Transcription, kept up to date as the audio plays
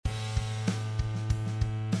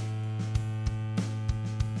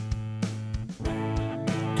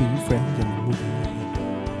Two friends in the movie.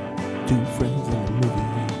 Two friends in the movie.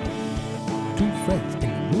 Two friends in the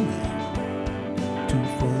movie. Two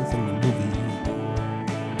friends in the movie.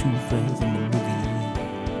 Two friends in the movie.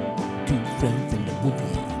 Two friends in the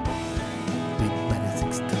movie. With Matt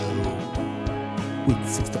Sixto. With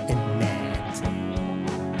Sixto and Matt.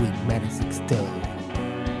 With Matt Sixto.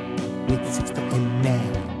 With Sixto and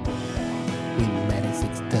Matt. With Matt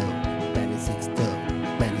Sixto. Matt Sixto.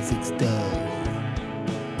 Matt Sixto.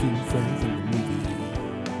 Two friends in the movie.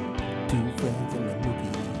 Two friends in the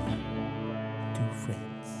movie. Two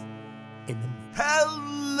friends in the movie.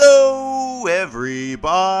 Hello,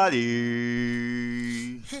 everybody.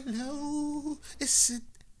 Hello, is it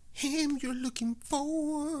him you're looking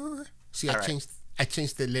for? See, All right. I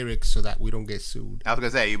changed the lyrics so that we don't get sued. I was gonna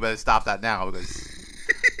say you better stop that now because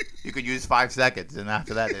you could use 5 seconds, and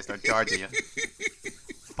after that they start charging you.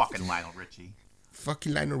 Fucking Lionel Richie.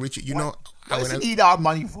 Fucking Lionel Richie, you What know, does he need our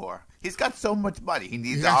money for? He's got so much money. He he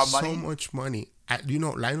needs our has money. so much money. You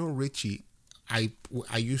know, Lionel Richie, I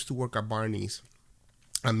used to work at Barney's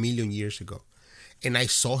a million years ago, and I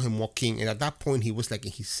saw him walking, and at that point he was like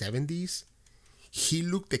in his 70s. He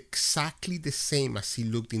looked exactly the same as he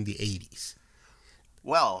looked in the 80s.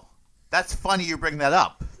 Well, that's funny you bring that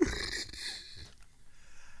up.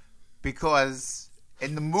 Because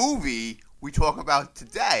in the movie we talk about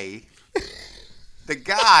today, the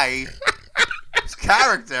guy's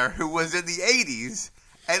character who was in the 80s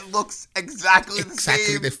and looks exactly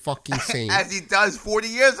Exactly the the same fucking same. as he does 40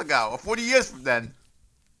 years ago, or 40 years from then.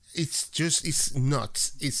 It's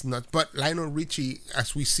nuts. It's nuts. But Lionel Richie,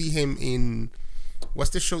 as we see him in,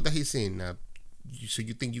 what's the show that he's in? So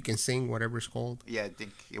You Think You Can Sing, whatever it's called? Yeah, I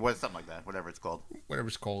think it was something like that, whatever it's called. Whatever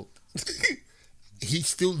it's called. He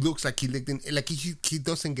still looks like he lived in, like he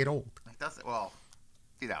doesn't get old. He doesn't, well,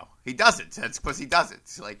 you know, he doesn't. That's because he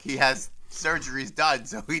doesn't. Like, he has surgeries done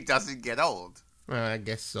so he doesn't get old. I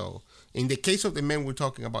guess so. In the case of the men we're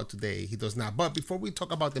talking about today, he does not. But before we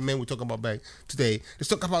talk about the men we're talking about today, let's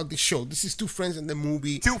talk about the show. This is Two Friends in the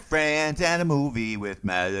Movie. Two friends and a movie with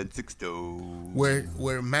Matt and Sixto.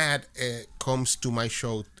 Where Matt comes to my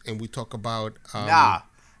show and we talk about Nah,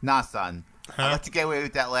 son. Huh? I let you get away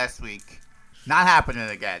with that last week. Not happening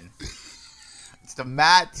again. It's the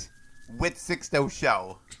Matt with Sixto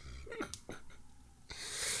show.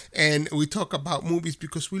 and we talk about movies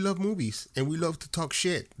because we love movies and we love to talk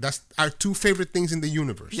shit. That's our two favorite things in the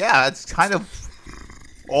universe. Yeah, it's kind of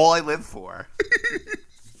all I live for.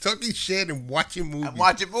 Talking shit and watching movies. I'm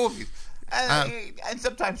watching movies. And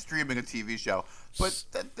sometimes streaming a TV show. But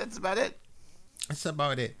that's about it. That's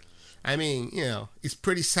about it. I mean, you know, it's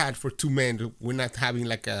pretty sad for two men. We're not having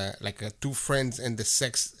like a two friends and the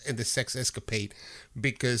sex escapade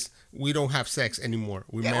because we don't have sex anymore.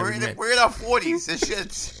 We're Yeah, married men. we're in our 40s. This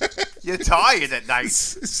shit's... You're tired at night.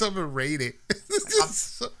 It's overrated.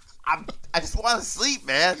 I just want to sleep,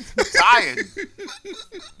 man. I'm tired.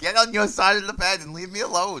 Get on your side of the bed and leave me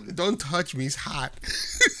alone. Don't touch me. It's hot.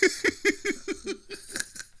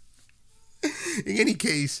 In any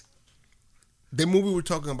case, the movie we're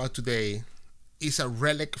talking about today is a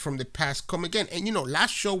relic from the past come again. And you know,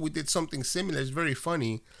 last show we did something similar. It's very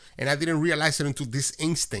funny. And I didn't realize it until this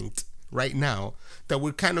instinct right now that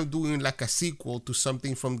we're kind of doing like a sequel to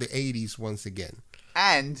something from the 80s once again.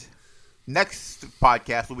 And next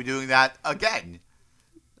podcast, we'll be doing that again.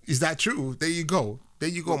 Is that true? There you go. There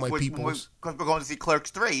you go, my peoples. Because we're going to see Clerks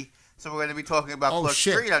 3. So we're going to be talking about Clerks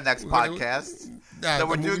shit. 3 in our next podcast. So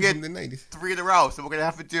we're the doing movie it from the 90s. 3 in a row. So we're going to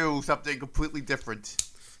have to do something completely different.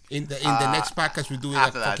 In the next podcast, we're doing a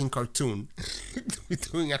after that. fucking cartoon. We're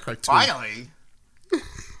doing a cartoon. Finally. I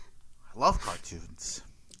love cartoons.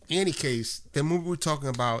 In any case, the movie we're talking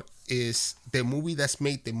about is the movie that's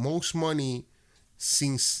made the most money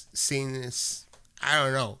since I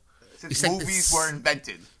don't know. Since like movies were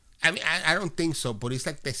invented. I mean, I don't think so, but it's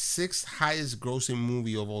like the 6th highest grossing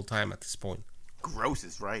movie of all time at this point. Gross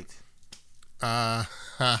is right. Yeah.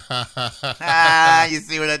 You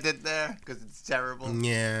see what I did there? Because it's terrible.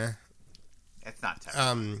 It's not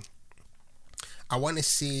terrible. I want to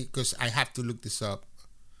see, because I have to look this up.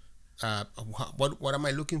 What am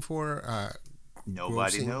I looking for?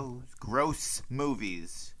 Nobody grossing? knows. Gross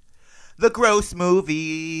movies. The gross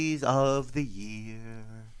movies of the year.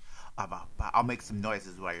 I'll make some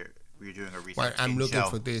noises while you're doing a research. Well, I'm looking show.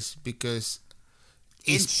 for this because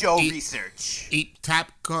research.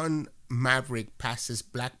 Top Gun Maverick passes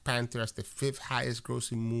Black Panther as the 5th highest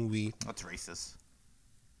grossing movie That's racist.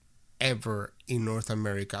 ever in North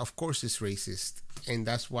America. Of course it's racist. And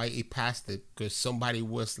that's why it passed it. Because somebody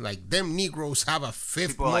was like, them Negroes have a 5th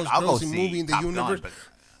People are most like, I'll go grossing see movie in the Top universe. Gun,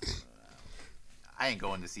 but I ain't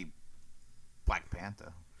going to see Black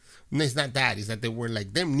Panther. No, it's not that. It's that they were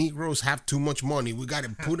like, them Negroes have too much money. We got to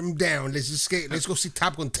put them down. Let's go see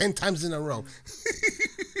Top Gun 10 times in a row.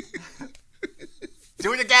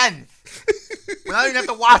 Do it again. We don't even have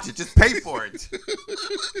to watch it. Just pay for it.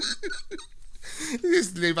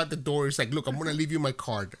 Just leave at the door. It's like, look, I'm going to leave you my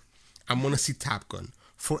card. I'm going to see Top Gun.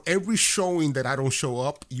 For every showing that I don't show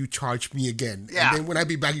up, you charge me again. Yeah. And then when I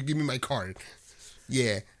be back, you give me my card.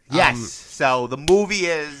 Yeah. Yes. So the movie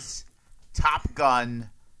is Top Gun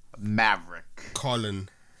Maverick. Colin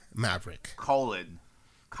Maverick. Colin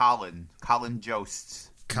Jost.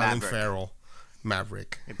 Colin Maverick. Farrell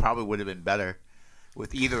Maverick. It probably would have been better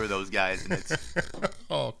with either of those guys in it.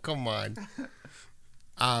 Oh, come on.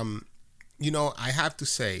 I have to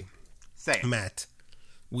say, Matt,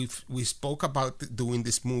 we spoke about doing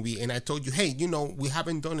this movie, and I told you, hey, we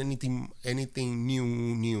haven't done anything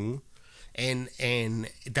new, and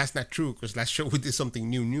that's not true because last show we did something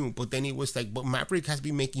new. But then it was like, but Maverick has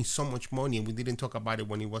been making so much money, and we didn't talk about it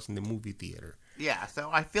when it was in the movie theater. Yeah, so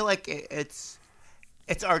I feel like it's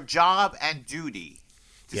our job and duty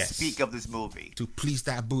to speak of this movie. To please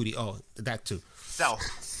that booty. Oh, that too. So,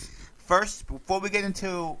 first, before we get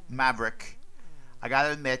into Maverick, I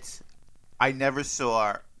gotta admit, I never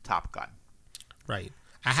saw Top Gun. Right.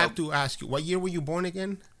 I have to ask you, what year were you born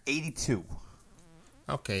again? 82.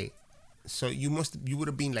 Okay. So you would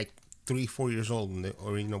have been like 3-4 years old when the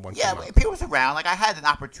original one came out. It was around. Like, I had an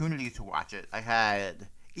opportunity to watch it.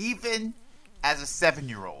 Even as a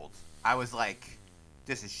 7-year-old, I was like,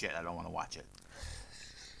 this is shit. I don't want to watch it.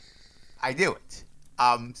 I do it.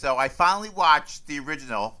 So I finally watched the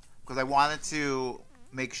original because I wanted to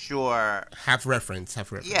make sure... Have reference.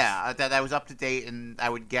 Yeah, that I was up to date and I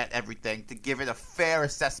would get everything to give it a fair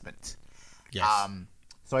assessment. Yes.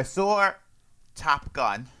 So I saw Top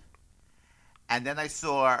Gun, and then I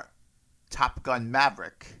saw Top Gun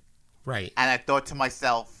Maverick. Right. And I thought to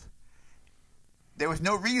myself, there was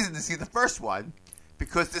no reason to see the first one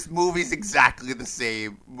because this movie is exactly the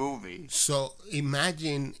same movie. So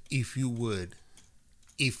imagine if you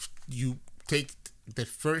take the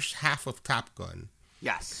first half of Top Gun.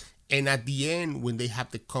 Yes. And at the end, when they have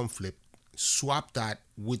the conflict, swap that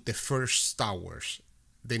with the first Star Wars,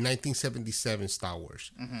 the 1977 Star Wars,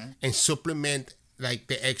 and supplement like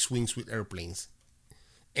the X-Wings with airplanes.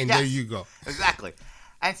 And there you go. Exactly.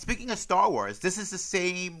 And speaking of Star Wars, this is the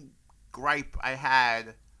same gripe I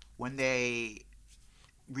had when they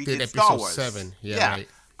redid Star Wars. 7. Yeah, right.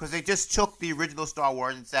 Because they just took the original Star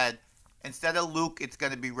Wars and said, instead of Luke, it's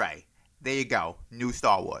going to be Rey. There you go. New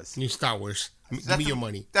Star Wars. New Star Wars. Give me your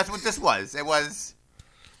money. That's what this was. It was,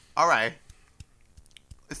 all right.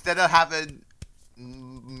 Instead of having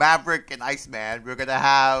Maverick and Iceman, we're going to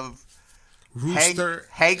have Rooster.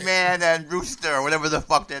 Hangman and Rooster, or whatever the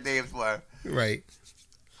fuck their names were. Right.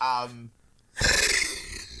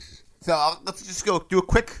 So let's just go do a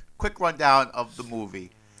quick rundown of the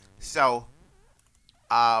movie. So,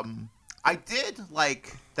 I did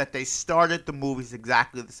like that they started the movies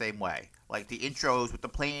exactly the same way. Like the intros with the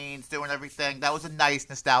planes doing everything. That was a nice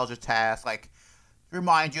nostalgia task. Like,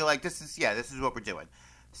 remind you, like, this is what we're doing.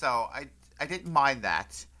 So I didn't mind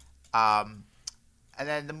that. And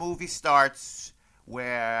then the movie starts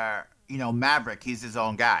where, Maverick, he's his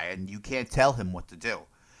own guy, and you can't tell him what to do.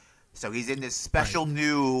 So he's in this special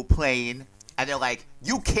new plane, and they're like,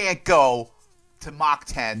 you can't go to Mach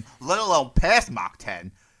 10, let alone past Mach 10.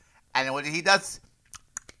 And then when he does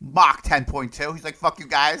Mach 10.2, he's like, fuck you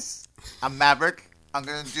guys. I'm Maverick. I'm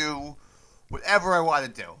going to do whatever I want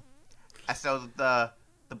to do. And so the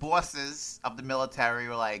bosses of the military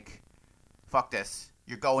were like, fuck this.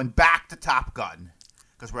 You're going back to Top Gun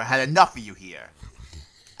because we had enough of you here.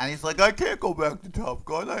 And he's like, I can't go back to Top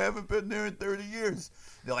Gun. I haven't been there in 30 years.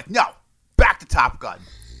 They're like, no, back to Top Gun.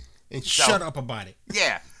 And shut up about it.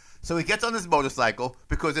 Yeah. So he gets on his motorcycle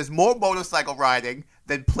because there's more motorcycle riding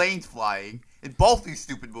than planes flying in both these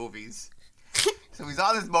stupid movies. So he's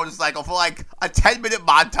on his motorcycle for like a 10-minute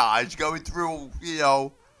montage going through,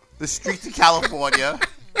 the streets of California,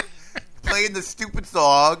 playing the stupid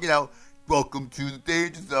song, welcome to the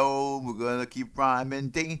Danger Zone. We're going to keep rhyming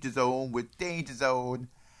Danger Zone with Danger Zone.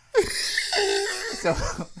 So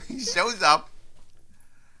he shows up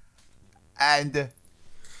and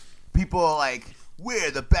people are like,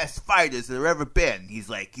 we're the best fighters there ever been. He's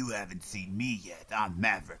like, you haven't seen me yet. I'm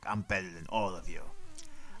Maverick. I'm better than all of you.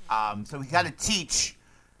 So we got to teach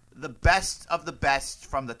the best of the best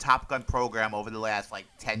from the Top Gun program over the last,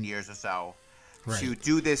 10 years or so to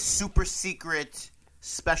do this super secret,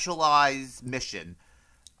 specialized mission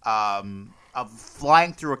of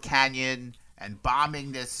flying through a canyon and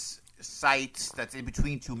bombing this site that's in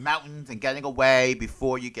between two mountains and getting away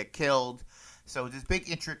before you get killed. So this big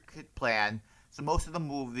intricate plan. So most of the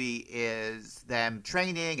movie is them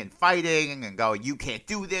training and fighting and going, you can't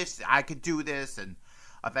do this, I could do this. And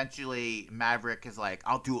eventually Maverick is like,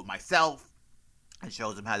 I'll do it myself, and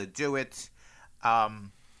shows him how to do it.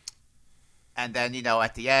 And then,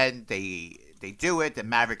 at the end, they do it, and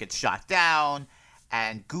Maverick gets shot down.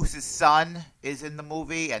 And Goose's son is in the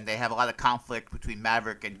movie, and they have a lot of conflict between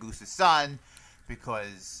Maverick and Goose's son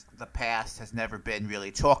because the past has never been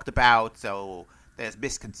really talked about. So there's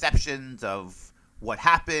misconceptions of what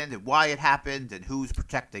happened and why it happened and who's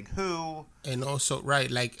protecting who. And also,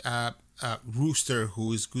 right, like Rooster,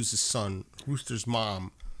 who is Goose's son, Rooster's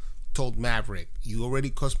mom, told Maverick, you already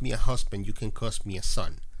cost me a husband, you can cost me a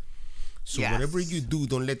son. So Yes. whatever you do,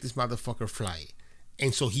 don't let this motherfucker fly.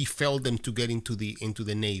 And so he failed them to get into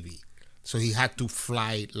the Navy. So he had to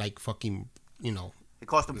fly like fucking, It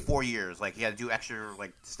cost him 4 years. Like, he had to do extra,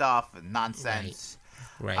 stuff and nonsense.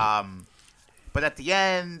 Right. But at the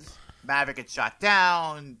end, Maverick gets shot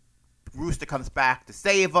down. Rooster comes back to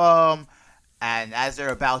save him. And as they're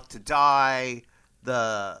about to die,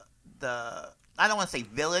 the I don't want to say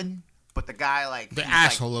villain, but the guy, the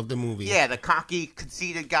asshole of the movie. Yeah, the cocky,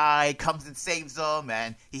 conceited guy comes and saves them,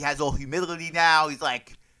 and he has all humility now. He's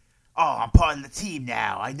like, oh, I'm part of the team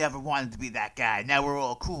now. I never wanted to be that guy. Now we're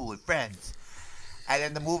all cool and friends. And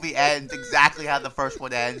then the movie ends exactly how the first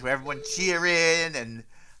one ends, where everyone's cheering, and,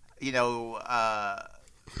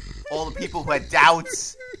 all the people who had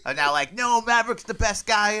doubts are now like, no, Maverick's the best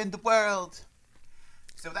guy in the world.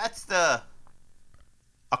 So that's a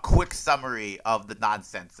quick summary of the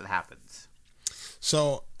nonsense that happens.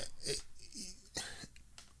 So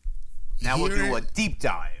Now we'll do a deep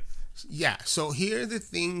dive. Yeah, so here are the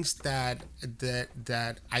things that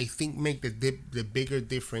I think make the bigger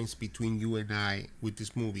difference between you and I with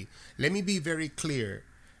this movie. Let me be very clear,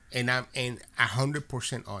 and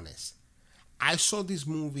 100% honest. I saw this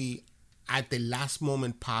movie at the last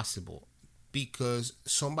moment possible because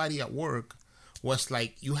somebody at work was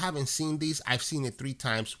like, you haven't seen this? I've seen it 3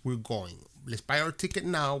 times. We're going. Let's buy our ticket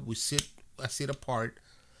now. We sit apart,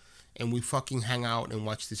 and we fucking hang out and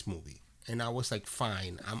watch this movie. And I was like,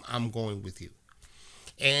 fine, I'm going with you.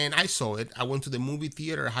 And I saw it. I went to the movie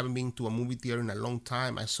theater. I haven't been to a movie theater in a long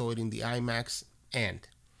time. I saw it in the IMAX. And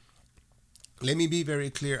let me be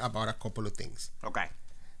very clear about a couple of things. Okay.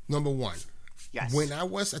 Number one, Yes. when I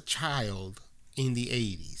was a child in the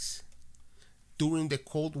 80s, during the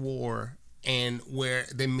Cold War, and where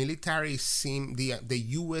the military seemed, the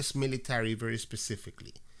U.S. military very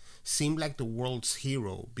specifically, seemed like the world's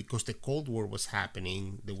hero because the Cold War was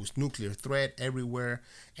happening. There was nuclear threat everywhere.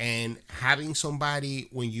 And having somebody,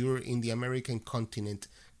 when you're in the American continent,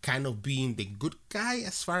 kind of being the good guy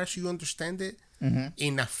as far as you understand it,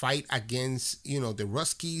 in a fight against, the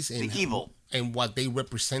Ruskies and The evil. And what they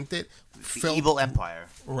represented. The evil empire.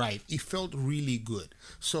 Right. It felt really good.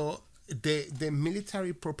 So the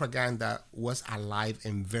military propaganda was alive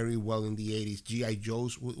and very well in the 80s. G.I.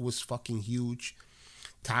 Joe's was fucking huge.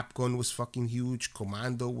 Top Gun was fucking huge.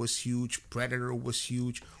 Commando was huge. Predator was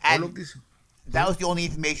huge. And all of this. That was the only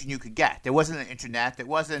information you could get. There wasn't an internet. There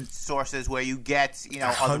wasn't sources where you get,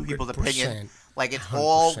 other people's opinion. 100%. Like, it's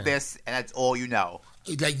all 100%. this, and that's all you know.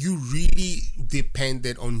 Like, you really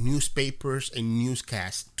depended on newspapers and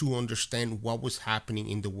newscasts to understand what was happening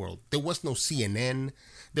in the world. There was no CNN.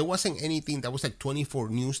 There wasn't anything that was like 24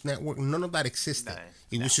 News Network. None of that existed.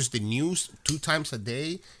 It was just the news 2 times a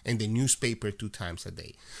day and the newspaper 2 times a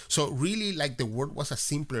day. So really, like, the world was a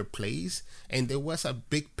simpler place, and there was a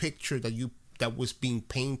big picture that was being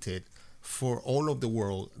painted for all of the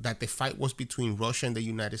world, that the fight was between Russia and the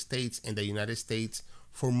United States, and the United States,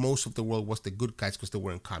 for most of the world, was the good guys because they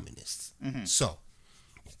weren't communists. So,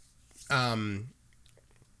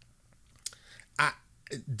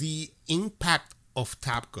 the impact of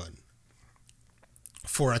Top Gun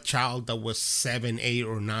for a child that was 7, 8,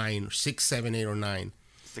 or 9, 6, 7, 8, or 9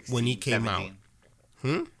 when he came 17.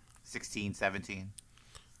 out. 16, 17.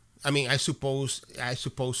 I mean, I suppose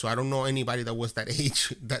so. I don't know anybody that was that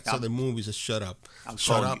age that saw the movies. So shut up.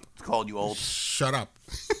 Shut up. Called you old. Shut up.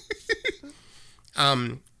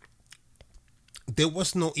 There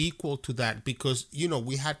was no equal to that because,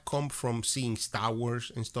 we had come from seeing Star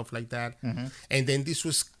Wars and stuff like that. And then this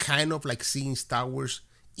was kind of like seeing Star Wars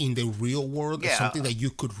in the real world, something that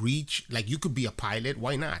you could reach. Like, you could be a pilot.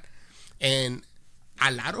 Why not? And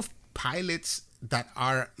a lot of pilots that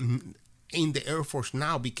are in the Air Force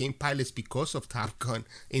now became pilots because of Top Gun.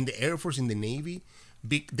 In the Air Force, in the Navy,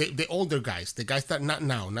 the older guys, the guys that not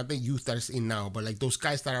the youth that is in now, but like those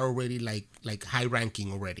guys that are already like high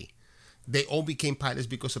ranking already. they all became pilots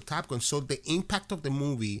because of Top Gun. So the impact of the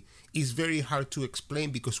movie is very hard to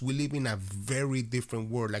explain because we live in a very different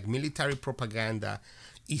world. Like military propaganda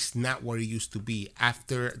is not what it used to be.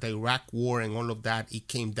 After the Iraq War and all of that,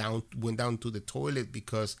 it went down to the toilet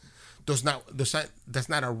because that's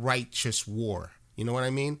not a righteous war. You know what I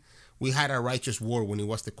mean? We had a righteous war when it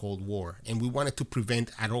was the Cold War, and we wanted to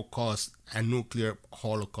prevent at all costs a nuclear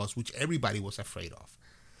holocaust, which everybody was afraid of.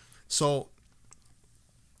 So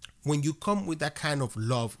when you come with that kind of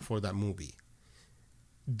love for that movie,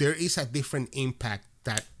 there is a different impact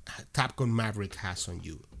that Top Gun Maverick has on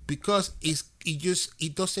you, because it's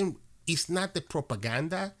not the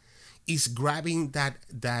propaganda, it's grabbing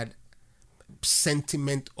that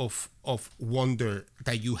sentiment of wonder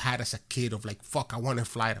that you had as a kid of like, fuck, I want to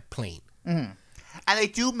fly a plane. Mm-hmm. And they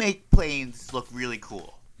do make planes look really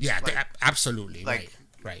cool. Yeah, absolutely. Like,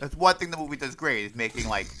 right. That's one thing the movie does great, is making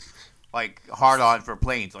like hard on for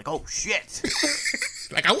planes. Like, oh shit.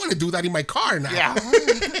 Like, I want to do that in my car now. Yeah.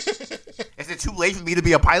 Is it too late for me to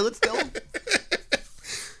be a pilot still?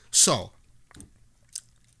 So,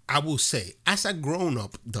 I will say, as a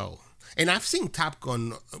grown-up though, and I've seen Top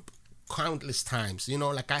Gun countless times, you know,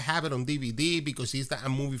 like I have it on DVD because it's a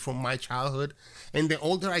movie from my childhood, and the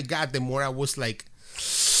older I got, the more I was like,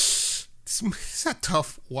 it's a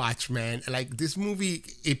tough watch, man. Like, this movie,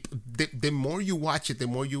 the more you watch it, the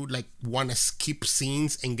more you like want to skip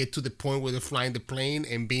scenes and get to the point where they're flying the plane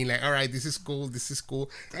and being like, all right, this is cool.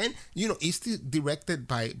 And you know, it's directed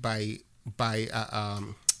by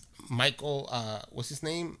Michael, what's his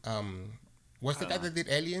name? What's the guy that did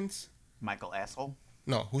Aliens? Michael Asshole?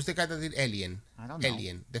 No, who's the guy that did Alien? I don't know.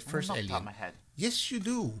 Alien, the first I don't know Alien. off the top of my head. Yes, you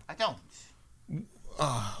do. I don't.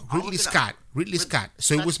 Ridley Scott.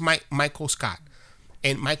 So it was Michael Scott.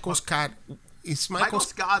 And Michael Scott is Michael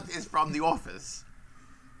Scott is from The Office.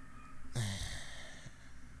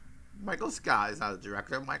 Michael Scott is not a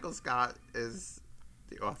director. Michael Scott is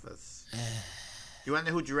The Office. You want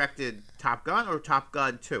to know who directed Top Gun or Top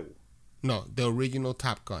Gun 2? No, the original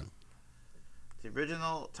Top Gun. The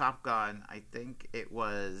original Top Gun, I think it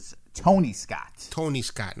was Tony Scott. Tony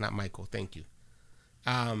Scott, not Michael. Thank you.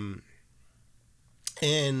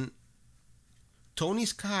 And Tony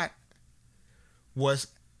Scott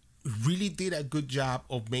really did a good job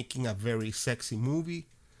of making a very sexy movie.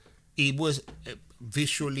 It was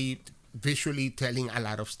visually telling a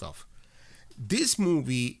lot of stuff. This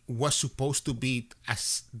movie was supposed to be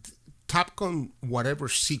as Top Gun, whatever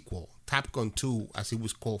sequel, Top Gun 2, as it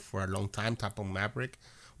was called for a long time, Top Gun Maverick,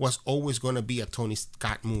 was always going to be a Tony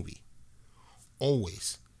Scott movie.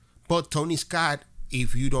 Always. But Tony Scott,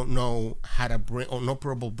 if you don't know, had an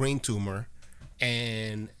operable brain tumor.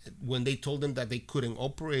 And when they told him that they couldn't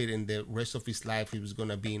operate and the rest of his life he was going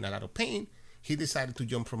to be in a lot of pain, he decided to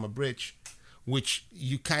jump from a bridge, which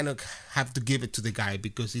you kind of have to give it to the guy,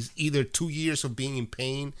 because it's either 2 years of being in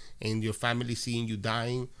pain and your family seeing you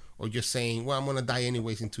dying, or just saying, well, I'm going to die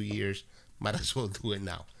anyways in 2 years. Might as well do it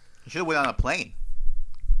now. He should have went on a plane.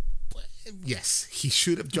 Yes, he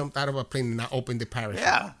should have jumped out of a plane and not opened the parachute.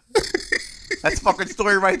 Yeah. That's fucking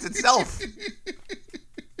story writes itself.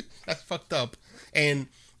 That's fucked up. And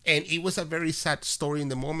it was a very sad story in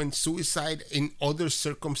the moment. Suicide in other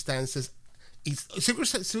circumstances,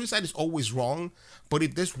 suicide is always wrong, but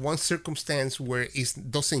if there's one circumstance where it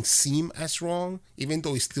doesn't seem as wrong, even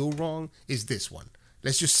though it's still wrong, is this one.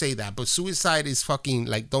 Let's just say that. But suicide is fucking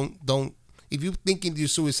like, don't. If you're thinking you're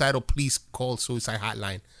suicidal, please call suicide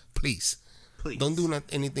hotline. Please. Don't do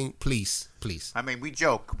anything. Please. I mean, we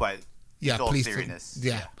joke, but yeah, it's all please. seriousness.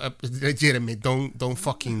 Yeah, legitimate. Don't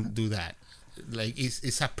fucking do that. Like,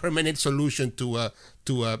 it's a permanent solution to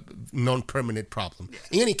a non-permanent problem. Yeah.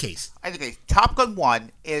 In any case, I think Top Gun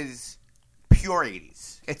 1 is pure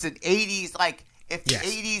 80s. It's an 80s, like, if the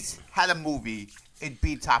 80s had a movie, it'd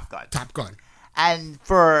be Top Gun. Top Gun. And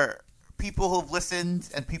for people who've listened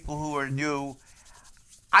and people who are new,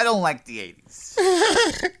 I don't like the 80s.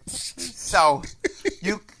 So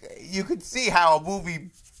you could see how a movie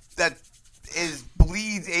that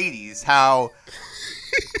bleeds 80s, how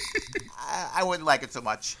I wouldn't like it so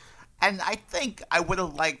much. And I think I would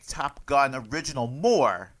have liked Top Gun original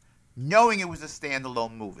more, knowing it was a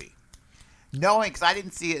standalone movie. Because I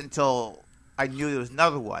didn't see it until I knew there was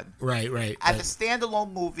another one. Right. As a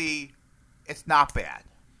standalone movie, it's not bad.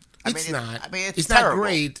 It's not. It's not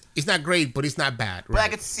great. It's not great, but it's not bad. Right? But I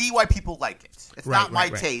can see why people like it. It's not my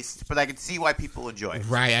taste, but I can see why people enjoy it.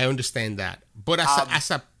 Right, I understand that. But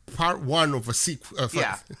as a part one of a sequel,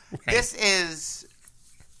 This is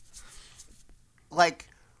like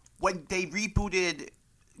when they rebooted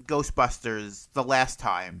Ghostbusters the last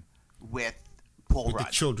time with Paul Rudd.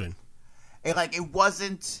 The children. It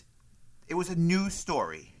wasn't it was a new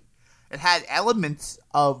story. It had elements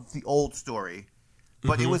of the old story,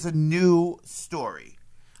 but it was a new story.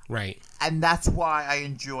 Right. And that's why I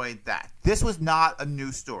enjoyed that. This was not a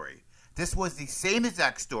new story. This was the same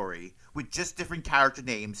exact story with just different character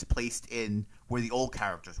names placed in where the old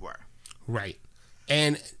characters were. Right.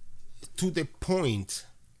 And to the point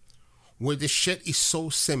where the shit is so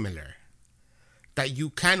similar that you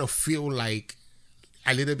kind of feel like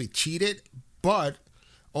a little bit cheated, but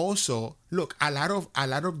also, look, a lot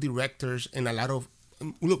of directors and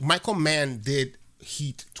Michael Mann did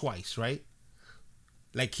Heat twice, right?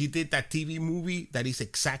 Like he did that TV movie that is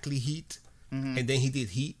exactly Heat, and then he did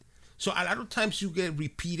Heat. So a lot of times you get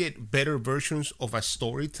repeated better versions of a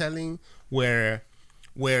storytelling where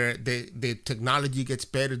the technology gets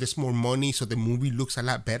better, there's more money, so the movie looks a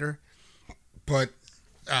lot better. But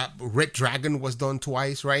Red Dragon was done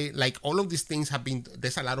twice, right? Like all of these things have been.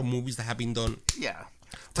 There's a lot of movies that have been done. Yeah.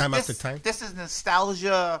 Time after time. This is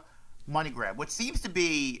nostalgia money grab, which seems to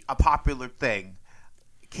be a popular thing.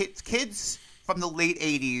 Kids from the late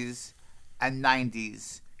 80s and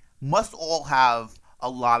 90s must all have a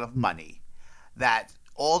lot of money. That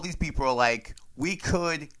all these people are like, we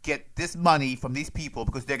could get this money from these people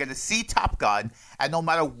because they're going to see Top Gun, and no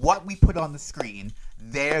matter what we put on the screen,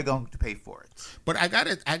 they're going to pay for it. But I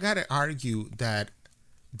gotta argue that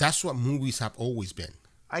that's what movies have always been.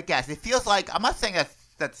 I guess it feels like, I'm not saying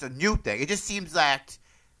that's a new thing. It just seems that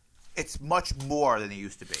it's much more than it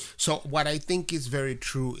used to be. So what I think is very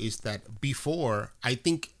true is that before, I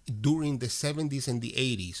think during the 70s and the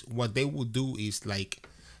 80s, what they would do is like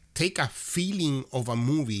take a feeling of a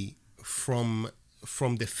movie from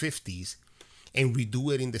the 50s and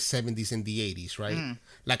redo it in the 70s and the 80s, right?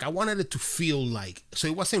 Like I wanted it to feel like, so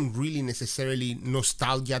it wasn't really necessarily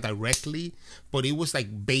nostalgia directly, but it was like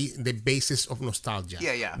the basis of nostalgia.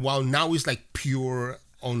 Yeah. While now it's like pure,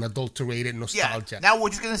 unadulterated nostalgia. Yeah, now we're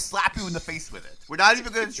just going to slap you in the face with it. We're not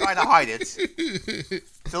even going to try to hide it.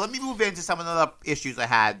 So let me move into some of the other issues I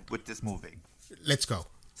had with this movie. Let's go.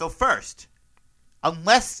 So first,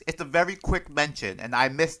 unless it's a very quick mention and I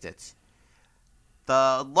missed it,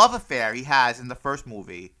 the love affair he has in the first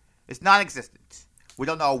movie is non-existent. We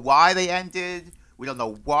don't know why they ended. We don't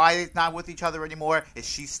know why they're not with each other anymore. Is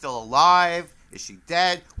she still alive? Is she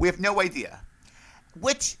dead? We have no idea.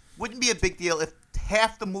 Which wouldn't be a big deal if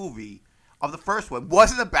half the movie of the first one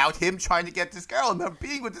wasn't about him trying to get this girl and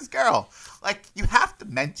being with this girl. Like, you have to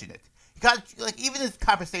mention it. You got, like, even his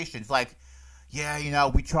conversations, like, yeah, you know,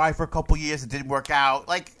 we tried for a couple years, it didn't work out.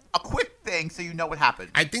 Like, a quick thing so you know what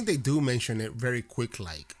happened. I think they do mention it very quick,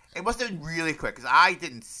 like. It must have been really quick, because I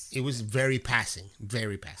didn't... It was very passing.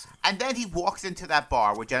 Very passing. And then he walks into that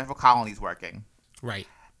bar where Jennifer Connelly's working. Right.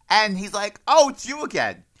 And he's like, oh, it's you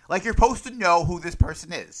again. Like, you're supposed to know who this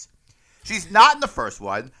person is. She's not in the first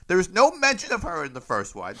one. There's no mention of her in the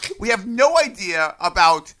first one. We have no idea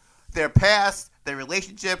about their past, their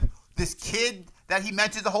relationship, this kid that he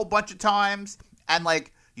mentions a whole bunch of times, and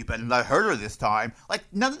like, you better not hurt her this time. Like,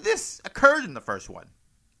 none of this occurred in the first one.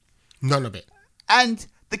 None of it. And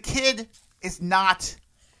the kid is not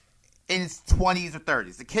in his 20s or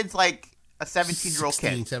 30s. The kid's like a 17-year-old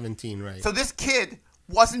kid. 16, 17, right. So this kid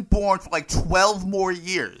wasn't born for like 12 more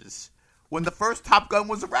years when the first Top Gun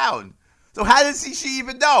was around. So how does she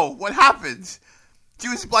even know what happened? She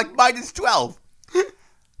was like minus 12.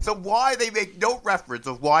 So why they make no reference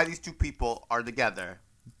of why these two people are together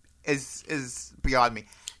is beyond me.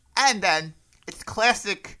 And then it's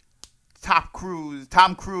classic Tom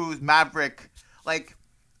Cruise, Maverick. Like,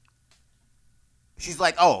 she's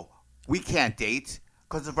like, oh, we can't date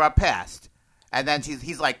because of our past. And then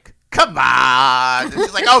he's like, come on. And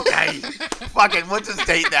she's like, okay, fuck it, we'll just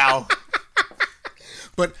date now.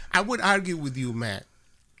 But I would argue with you, Matt.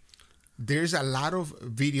 There's a lot of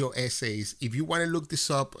video essays. If you want to look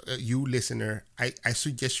this up, you listener, I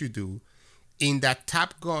suggest you do. In that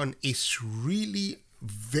Top Gun is really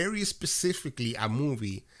very specifically a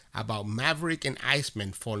movie about Maverick and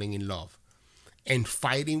Iceman falling in love and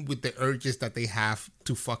fighting with the urges that they have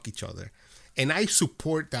to fuck each other. And I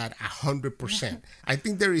support that 100%. I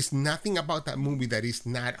think there is nothing about that movie that is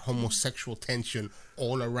not homosexual tension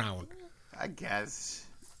all around. I guess.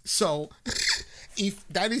 So, if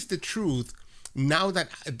that is the truth, now that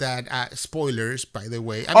spoilers, by the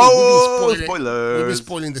way. I mean, spoilers! We've been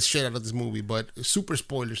spoiling the shit out of this movie, but super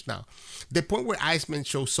spoilers now. The point where Iceman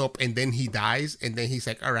shows up and then he dies, and then he's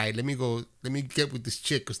like, all right, let me get with this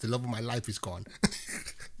chick because the love of my life is gone.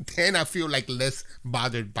 Then I feel like less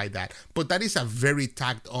bothered by that. But that is a very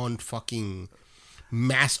tacked on fucking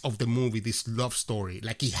mass of the movie, this love story.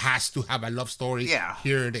 Like, he has to have a love story. Yeah.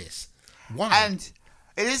 Here it is. Why? And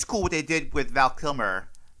it is cool what they did with Val Kilmer,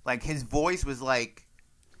 like his voice was like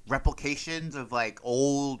replications of like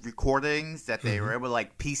old recordings that they were able to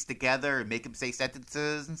like piece together and make him say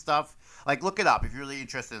sentences and stuff. Like, look it up if you're really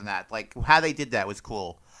interested in that. Like, how they did that was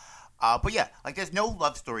cool. But yeah, like, there's no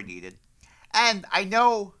love story needed. And I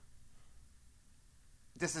know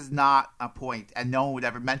this is not a point, and no one would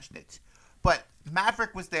ever mention it, but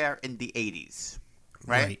Maverick was there in the 80s,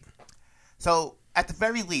 right? So, at the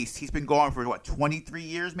very least, he's been going for, 23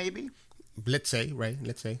 years, maybe? Let's say.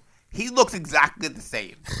 He looks exactly the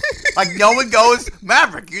same. Like, no one goes,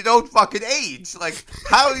 Maverick, you don't fucking age. Like,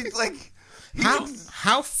 how he's like...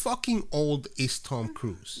 How fucking old is Tom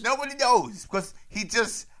Cruise? Nobody knows, because he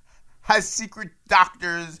just has secret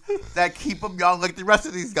doctors that keep him young like the rest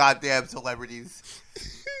of these goddamn celebrities.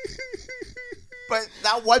 But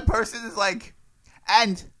that one person is like...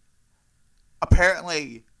 And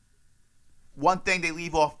apparently, one thing they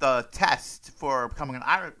leave off the test for becoming an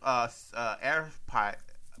air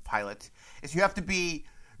pilot is you have to be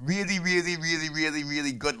really, really, really, really,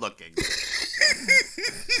 really good looking.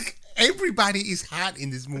 Everybody is hot in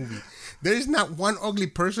this movie. There is not one ugly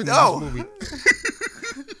person in this movie.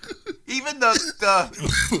 Even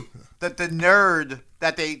the nerd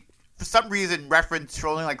that they, for some reason, referenced for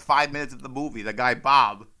only like 5 minutes of the movie, the guy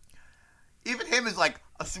Bob. Even him is like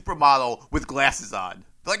a supermodel with glasses on.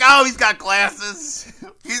 They're like, oh, he's got glasses.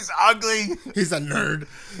 He's ugly. He's a nerd.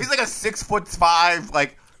 He's like a 6'5",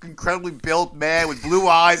 like incredibly built man with blue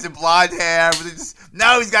eyes and blonde hair. But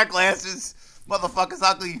no, he's got glasses. Motherfucker's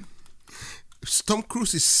ugly. Tom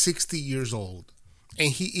Cruise is 60 years old,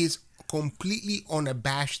 and he is completely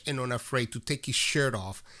unabashed and unafraid to take his shirt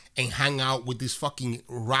off and hang out with these fucking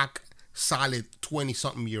rock solid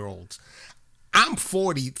 20-something-year-olds. I'm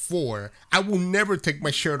 44. I will never take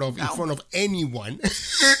my shirt off in front of anyone.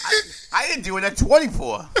 I didn't do it at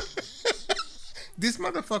 24. This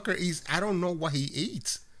motherfucker is, I don't know what he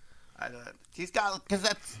eats. He's got, because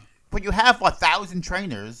that's, when you have 1,000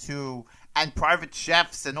 trainers and private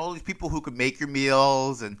chefs and all these people who could make your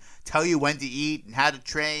meals and tell you when to eat and how to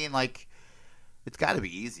train, like, it's got to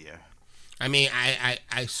be easier. I mean,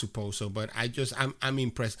 I suppose so, but I'm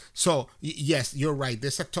impressed. So, yes, you're right.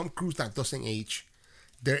 There's a Tom Cruise that doesn't age.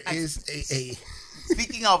 There is a...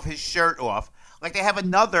 Speaking of his shirt off, like, they have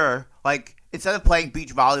another, like, instead of playing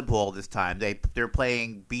beach volleyball this time, they're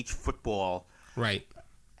playing beach football. Right.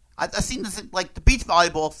 A scene doesn't, like, the beach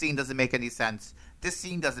volleyball scene doesn't make any sense. This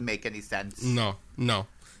scene doesn't make any sense. No.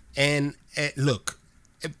 And look,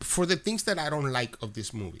 for the things that I don't like of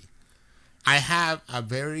this movie, I have a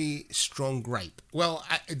very strong gripe. Well,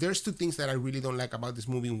 there's two things that I really don't like about this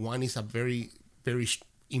movie. One is a very, very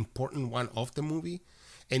important one of the movie,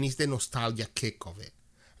 and it's the nostalgia kick of it.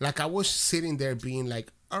 Like, I was sitting there being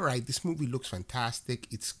like, all right, this movie looks fantastic.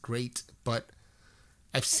 It's great, but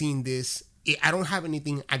I've seen this. I don't have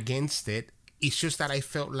anything against it. It's just that I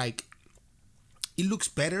felt like it looks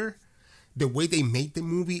better. The way they make the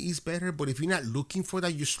movie is better, but if you're not looking for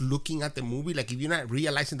that, you're just looking at the movie. Like, if you're not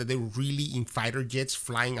realizing that they're really in fighter jets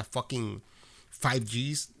flying a fucking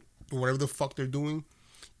 5Gs or whatever the fuck they're doing,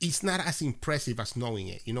 it's not as impressive as knowing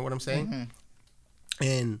it. You know what I'm saying?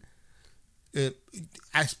 Mm-hmm. And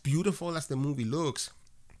as beautiful as the movie looks,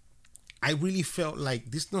 I really felt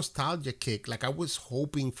like this nostalgia kick, like I was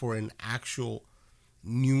hoping for an actual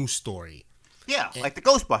new story. Yeah, like the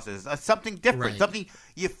Ghostbusters, something different, something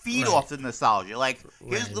you feed off the nostalgia. Like,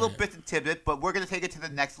 here's a little bit of tidbit, but we're going to take it to the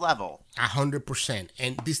next level. 100%.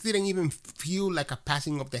 And this didn't even feel like a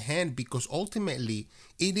passing of the hand, because ultimately,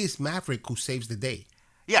 it is Maverick who saves the day.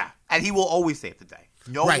 Yeah, and he will always save the day.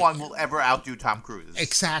 No one will ever outdo Tom Cruise.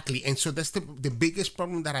 Exactly. And so that's the biggest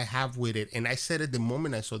problem that I have with it, and I said it the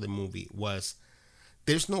moment I saw the movie, was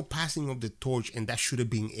there's no passing of the torch, and that should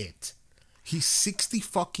have been it. He's 60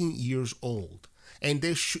 fucking years old. And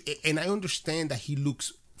and I understand that he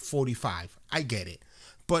looks 45. I get it.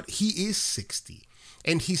 But he is 60.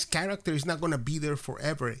 And his character is not going to be there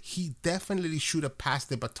forever. He definitely should have passed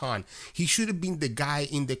the baton. He should have been the guy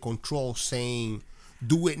in the control saying,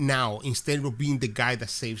 do it now, instead of being the guy that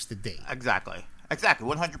saves the day. Exactly.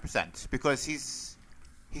 100%. Because he's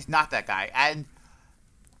not that guy. And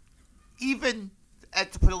even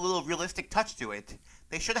to put a little realistic touch to it,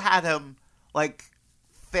 they should have had him, like,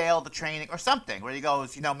 fail the training or something, where he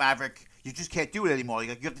goes, Maverick, you just can't do it anymore. You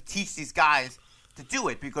have to teach these guys to do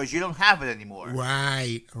it because you don't have it anymore.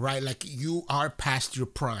 Right. Like, you are past your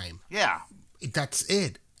prime. Yeah. That's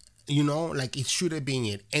it. Like, it should have been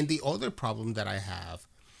it. And the other problem that I have,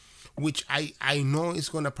 which I know is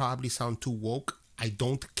going to probably sound too woke, I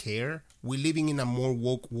don't care. We're living in a more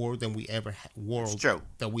woke world than we ever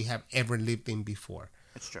that we have ever lived in before.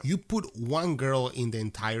 It's true. You put one girl in the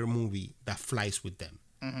entire movie that flies with them.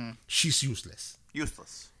 she's useless.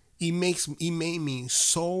 Useless. It made me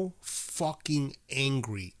so fucking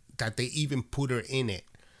angry that they even put her in it,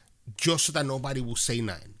 just so that nobody will say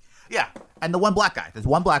nothing. Yeah, and the one black guy. There's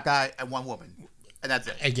one black guy and one woman, and that's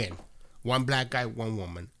it. Again, one black guy, one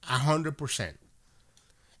woman, 100%.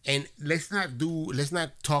 And let's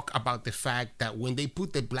not talk about the fact that when they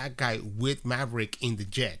put the black guy with Maverick in the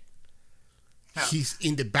jet, he's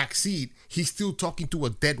in the back seat. He's still talking to a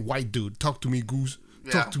dead white dude. Talk to me, Goose.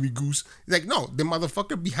 Talk to me, Goose. Like, no, the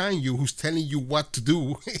motherfucker behind you who's telling you what to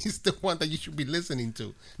do is the one that you should be listening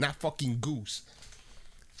to, not fucking Goose.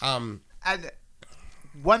 And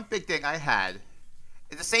one big thing I had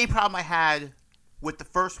is the same problem I had with the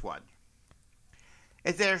first one.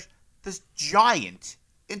 Is there's this giant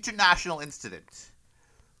international incident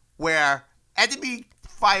where enemy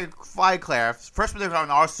firecraft, first one they were on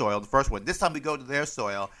our soil, the first one, this time we go to their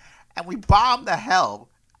soil, and we bomb the hell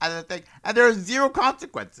out of the thing, and there are zero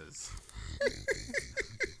consequences.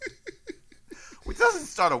 Which doesn't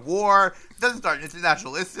start a war, doesn't start an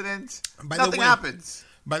international incident, nothing happens.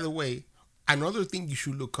 By the way, another thing you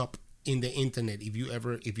should look up in the internet if you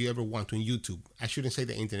ever want to, on YouTube. I shouldn't say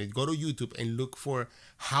the internet. Go to YouTube and look for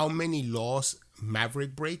how many laws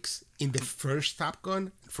Maverick breaks in the first Top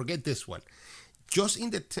Gun. Forget this one. Just in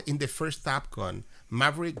the first Top Gun,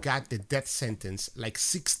 Maverick got the death sentence like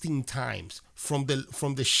 16 times from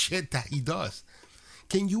the shit that he does.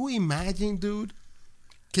 Can you imagine, dude?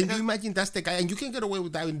 Can you imagine that's the guy? And you can get away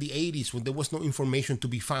with that in the 80s when there was no information to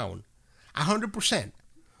be found. 100%.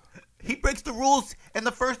 He breaks the rules in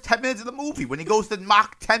the first 10 minutes of the movie when he goes to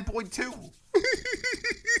Mach 10.2.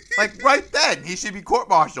 Like, right then, he should be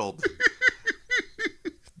court-martialed.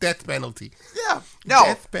 Death penalty. Yeah. No.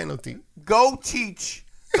 Death penalty. Go teach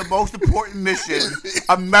the most important mission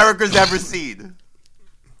America's ever seen.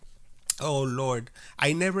 Oh, Lord.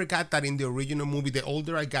 I never got that in the original movie. The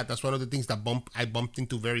older I got, that's one of the things that I bumped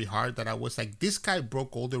into very hard, that I was like, this guy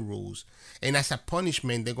broke all the rules. And as a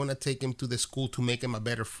punishment, they're going to take him to the school to make him a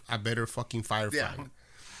better fucking firefighter. Yeah.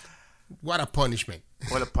 What a punishment.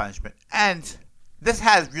 What a punishment. And this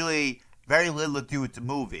has really very little to do with the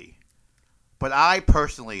movie. But I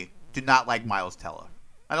personally do not like Miles Teller.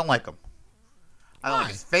 I don't like him. I don't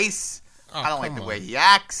like his face. I don't like the way he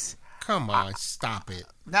acts. Come on, stop it.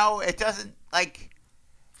 No, it doesn't. Like,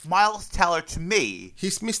 Miles Teller, to me,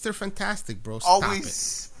 he's Mr. Fantastic, bro. Stop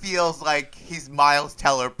always feels like he's Miles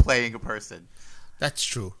Teller playing a person. That's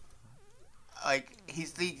true. Like,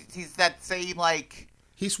 he's that same, like...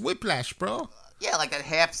 He's Whiplash, bro. Yeah, like that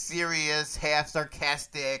half serious, half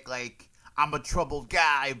sarcastic, like, I'm a troubled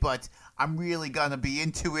guy, but I'm really gonna be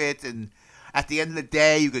into it, and at the end of the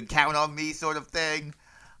day, you can count on me sort of thing.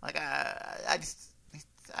 Like, I just...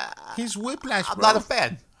 he's Whiplash, bro. I'm not a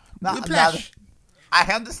fan. Whiplash. I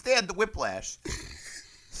understand the Whiplash.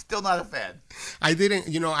 Still not a fan. I didn't,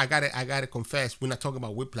 I gotta confess, we're not talking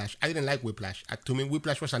about Whiplash. I didn't like Whiplash. To me,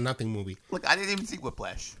 Whiplash was a nothing movie. Look, I didn't even see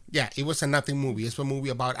Whiplash. Yeah, it was a nothing movie. It's a movie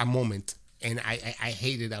about a moment. And I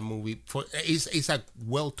hated that movie. It's a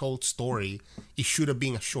well-told story. It should have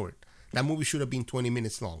been a short. That movie should have been 20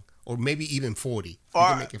 minutes long. Or maybe even 40.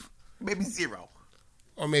 Or maybe 0.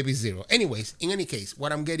 Or maybe 0. Anyways, in any case,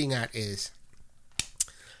 what I'm getting at is,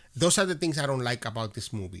 those are the things I don't like about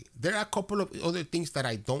this movie. There are a couple of other things that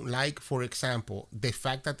I don't like. For example, the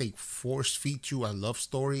fact that they force feed you a love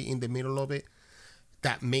story in the middle of it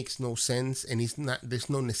that makes no sense and there's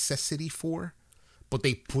no necessity for, but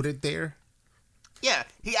they put it there. Yeah,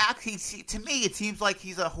 to me, it seems like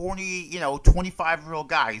he's a horny, 25-year-old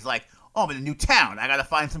guy. He's like, oh, I'm in a new town. I gotta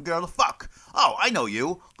find some girl to fuck. Oh, I know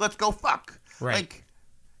you. Let's go fuck. Right. Like,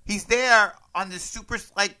 he's there on this super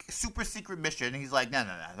secret mission. And he's like, no,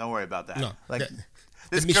 don't worry about that. No, like,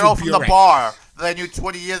 this girl from the bar that I knew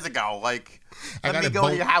 20 years ago. Like, let me go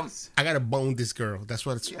to your house. I gotta bone this girl. That's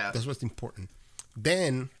what's important.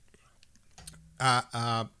 Then,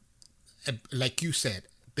 like you said,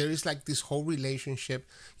 there is like this whole relationship.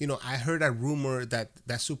 I heard a rumor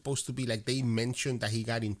that's supposed to be like, they mentioned that he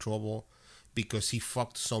got in trouble because he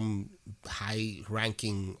fucked some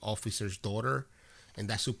high-ranking officer's daughter, and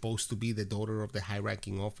that's supposed to be the daughter of the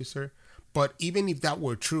high-ranking officer. But even if that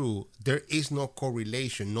were true, there is no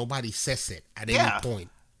correlation. Nobody says it at any point.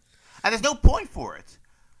 And there's no point for it.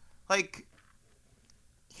 Like,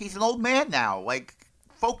 he's an old man now. Like,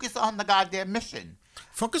 focus on the goddamn mission.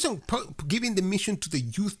 Focus on giving the mission to the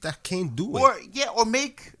youth that can't do it. Or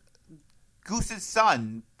make Goose's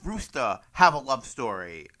son, Brewster, have a love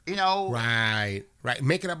story. Right.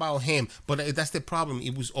 Make it about him. But that's the problem.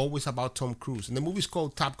 It was always about Tom Cruise. And the movie's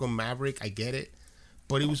called Top Gun Maverick. I get it.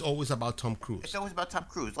 But it was always about Tom It's Cruise. always about Tom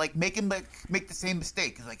Cruise. Like, make him make the same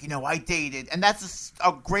mistake. It's like, I dated. And that's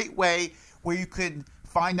a great way where you could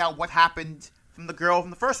find out what happened from the girl from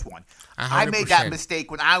the first one. 100%. I made that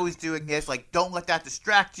mistake when I was doing this. Like, don't let that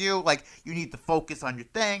distract you. Like, you need to focus on your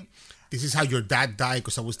thing. This is how your dad died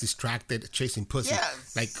because I was distracted chasing pussy.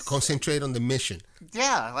 Yes. Like, concentrate on the mission.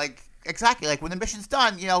 Yeah, like, exactly. Like, when the mission's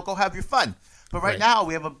done, go have your fun. But right Right. now,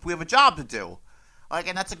 we have a job to do. Like,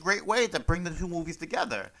 and that's a great way to bring the two movies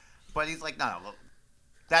together. But he's like, no, look,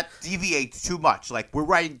 that deviates too much. Like, we're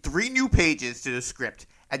writing 3 new pages to the script,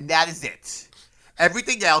 and that is it.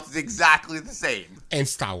 Everything else is exactly the same. And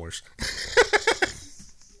Star Wars.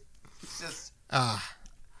 It's just,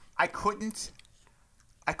 I couldn't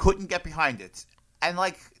get behind it. And,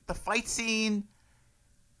 like, the fight scene,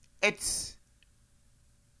 it's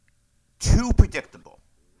too predictable.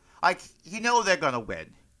 Like, they're going to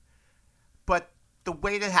win. But the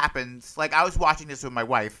way that happens, like, I was watching this with my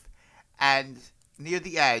wife, and near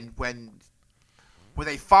the end, when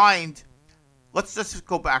they find, let's just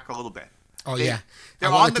go back a little bit. Oh, They- yeah. They're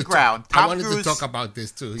I wanted on the to ground. I wanted to talk about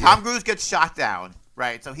this, too. Yeah. Tom Cruise gets shot down,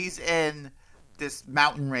 right? So he's in this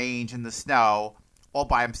mountain range in the snow all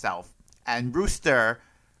by himself. And Rooster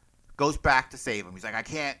goes back to save him. He's like, I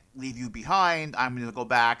can't leave you behind. I'm going to go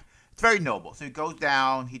back. It's very noble. So he goes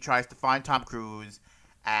down. He tries to find Tom Cruise.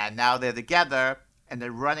 And now they're together. And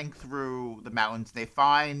they're running through the mountains. They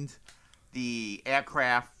find the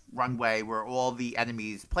aircraft runway where all the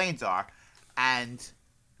enemy's planes are. And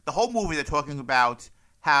the whole movie they're talking about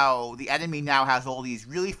how the enemy now has all these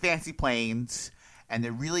really fancy planes and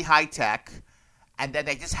they're really high tech, and then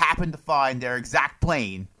they just happen to find their exact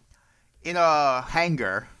plane in a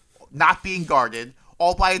hangar, not being guarded,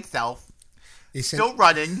 all by itself, still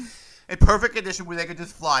running, in perfect condition where they could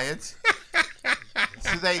just fly it.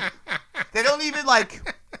 So they don't even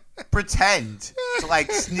pretend to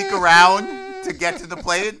sneak around to get to the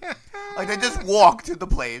plane. Like, they just walk to the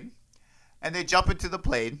plane. And they jump into the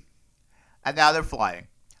plane, and now they're flying.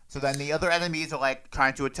 So then the other enemies are,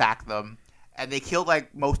 trying to attack them, and they kill,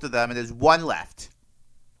 most of them, and there's one left.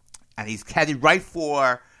 And he's headed right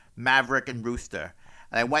for Maverick and Rooster.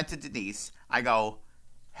 And I went to Denise. I go,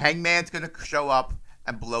 Hangman's going to show up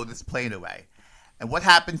and blow this plane away. And what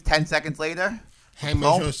happens 10 seconds later?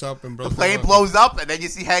 Hangman shows up and the plane blows up, and then you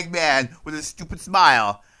see Hangman with a stupid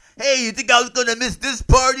smile. Hey, you think I was going to miss this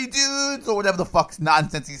party, dudes? Or whatever the fuck's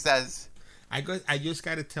nonsense he says. I just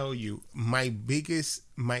gotta tell you,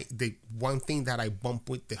 the one thing that I bumped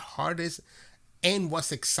with the hardest and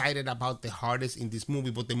was excited about the hardest in this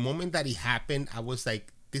movie, but the moment that it happened, I was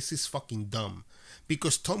like, this is fucking dumb.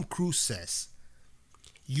 Because Tom Cruise says,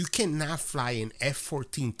 you cannot fly an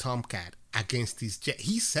F-14 Tomcat against this jet.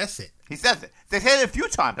 He says it. He says it. They said it a few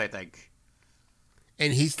times, I think.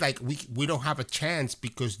 And he's like, we don't have a chance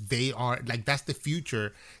because they are, that's the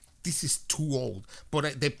future. This is too old.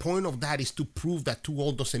 But the point of that is to prove that too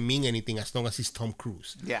old doesn't mean anything as long as it's Tom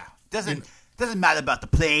Cruise. Yeah. Doesn't matter about the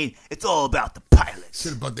plane. It's all about the pilot. It's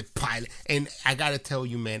all about the pilot. And I gotta tell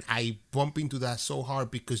you, man, I bump into that so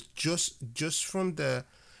hard because just from the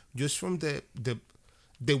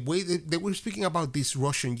way they were speaking about these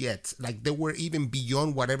Russian jets, they were even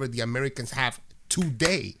beyond whatever the Americans have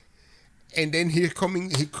today. And then he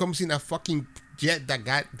comes in a fucking jet that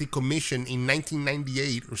got decommissioned in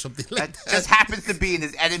 1998 or something like that. Just happens to be in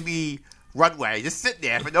his enemy runway, just sitting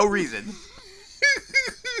there for no reason.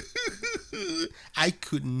 I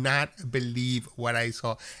could not believe what I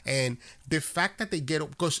saw. And the fact that they get,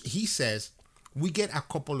 because he says, we get a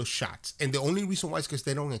couple of shots. And the only reason why is because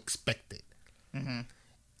they don't expect it. Mm-hmm.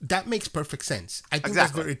 That makes perfect sense. I think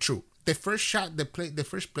that's very true. The first shot, the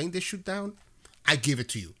first plane they shoot down, I give it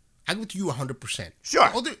to you. I give it to you 100%. Sure.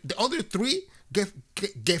 The other 3 get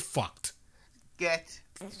fucked. Get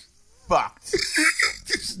fucked.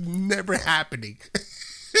 It's never happening.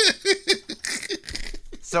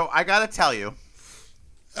 So I gotta tell you.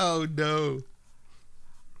 Oh no.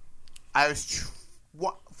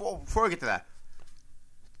 Before we get to that,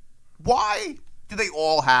 why do they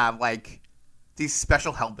all have these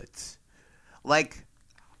special helmets?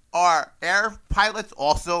 Are air pilots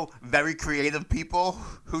also very creative people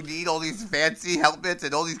who need all these fancy helmets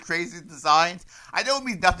and all these crazy designs? I know it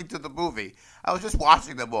means nothing to the movie. I was just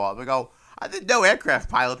watching them all. I go, I didn't know aircraft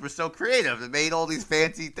pilots were so creative. They made all these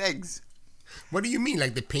fancy things. What do you mean?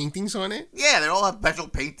 The paintings on it? Yeah, they all have special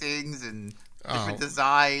paintings and different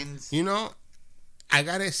designs. I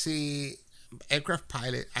gotta see aircraft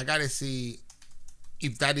pilot. I gotta see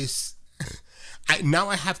if that is. Now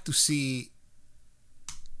I have to see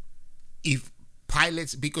if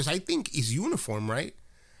pilots, because I think it's uniform, right?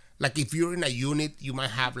 Like if you're in a unit, you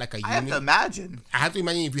might have like a I have unit. to imagine. I have to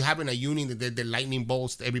imagine if you have in a unit the lightning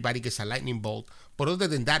bolts, everybody gets a lightning bolt. But other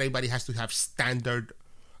than that, everybody has to have standard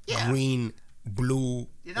green, blue.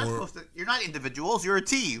 You're not individuals. You're a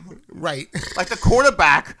team. Right. Like the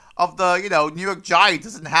quarterback of the New York Giants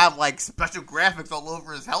doesn't have like special graphics all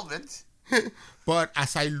over his helmet. But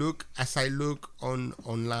as I look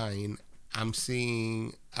online, I'm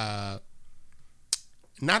seeing not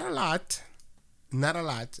a lot,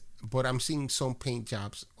 but I'm seeing some paint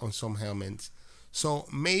jobs on some helmets. So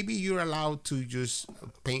maybe you're allowed to just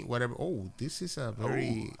paint whatever. Oh, this is a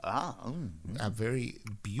very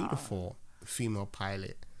beautiful female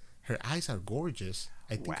pilot. Her eyes are gorgeous.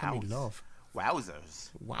 I think I'm in love.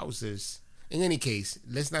 Wowzers. In any case,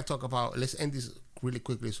 let's end this really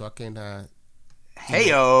quickly so I can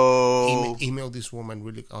email this woman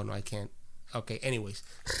really. Oh no, I can't. Okay, anyways.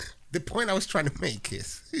 The point I was trying to make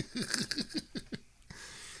is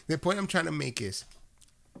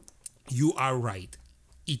you are right.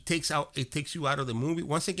 It takes you out of the movie.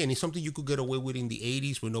 Once again, it's something you could get away with in the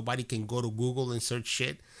 80s where nobody can go to Google and search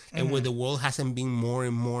shit, and where the world hasn't been more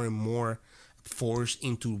and more and more forced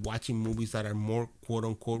into watching movies that are more quote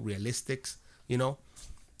unquote realistics,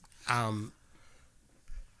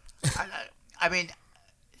 I mean,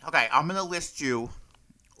 okay, I'm gonna list you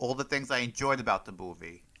all the things I enjoyed about the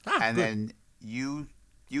movie, and good. Then you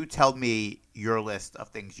tell me your list of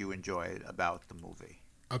things you enjoyed about the movie.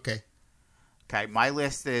 Okay. Okay, my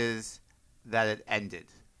list is that it ended.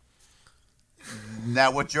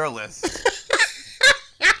 Now, what's your list?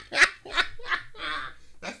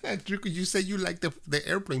 That's not true, because you said you like the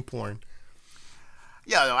airplane porn.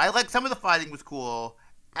 Yeah, no, I like some of the fighting was cool,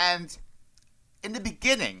 and in the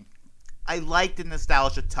beginning, I liked the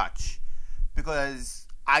nostalgia touch because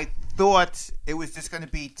I thought it was just going to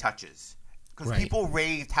be touches because people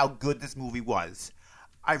raved how good this movie was.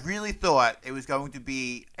 I really thought it was going to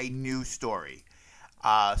be a new story. So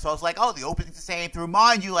I was like, oh, the opening's the same. To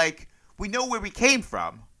remind you, like, we know where we came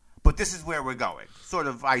from, but this is where we're going, sort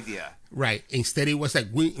of idea. Right. Instead, it was like,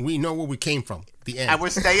 we know where we came from, the end. And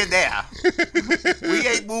we're staying there. We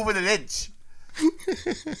ain't moving an inch.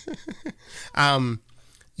 I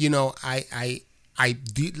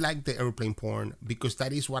did like the airplane porn because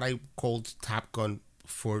that is what I called Top Gun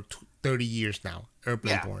for 30 years now.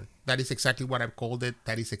 Airplane porn. That is exactly what I've called it.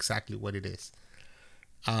 That is exactly what it is.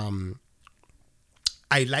 I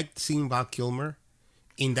liked seeing Val Kilmer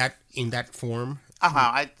in that form.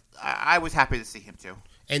 I was happy to see him too.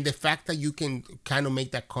 And the fact that you can kind of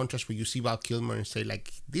make that contrast where you see Val Kilmer and say,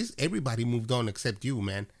 like, everybody moved on except you,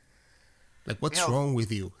 man. Like, what's wrong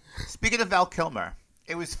with you? Speaking of Val Kilmer,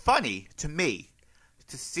 it was funny to me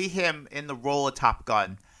to see him in the role of Top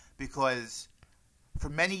Gun because for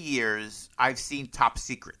many years I've seen Top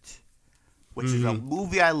Secret, which is a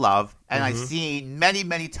movie I love and I've seen many,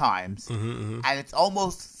 many times. And it's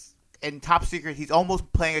almost, in Top Secret, he's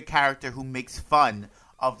almost playing a character who makes fun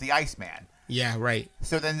of the Iceman. Yeah, right.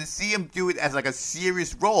 So then to see him do it as like a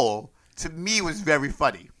serious role, to me was very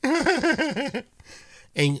funny.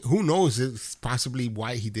 And who knows, it's possibly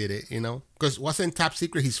why he did it, Because wasn't Top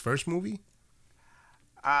Secret his first movie?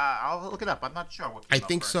 I'll look it up. I'm not sure. I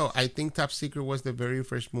think so. I think Top Secret was the very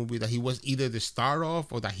first movie that he was either the star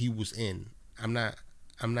of or that he was in. I'm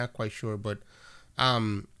not quite sure, but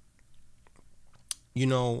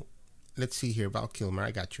let's see here. Val Kilmer,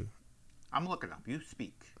 I got you. I'm looking up. You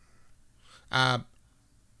speak. I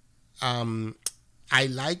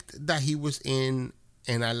liked that he was in,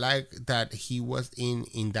 and I liked that he was in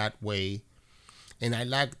that way, and I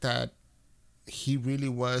liked that he really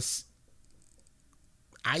was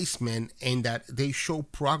Iceman, and that they show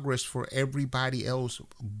progress for everybody else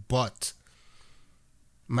but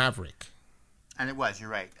Maverick. And it was, you're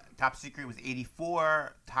right. Top Secret was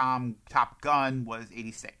 84. Top Gun was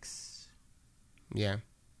 86. Yeah.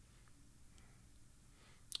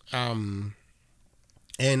 To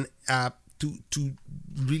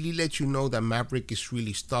really let you know that Maverick is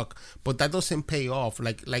really stuck, but that doesn't pay off.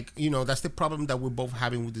 Like that's the problem that we're both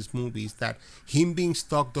having with this movie, is that him being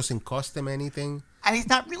stuck doesn't cost them anything. And he's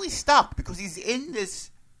not really stuck because he's in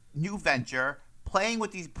this new venture, playing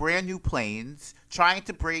with these brand new planes, trying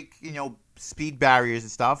to break, speed barriers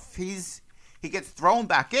and stuff. He gets thrown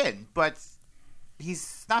back in, but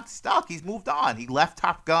he's not stuck. He's moved on. He left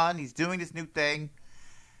Top Gun. He's doing this new thing.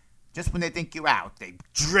 Just when they think you're out, they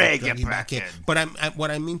drag you back in. But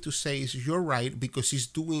what I mean to say is you're right, because he's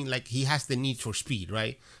doing, like, he has the need for speed,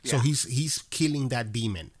 right? Yeah. So he's killing that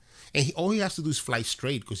demon. And all he has to do is fly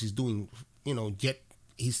straight because he's doing, jet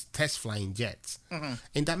he's test flying jets,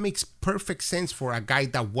 and that makes perfect sense for a guy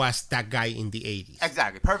that was that guy in the 80s.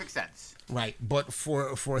 Exactly, perfect sense. Right, but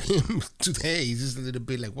for him today, he's just a little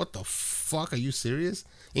bit like, what the fuck? Are you serious?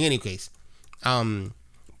 In any case,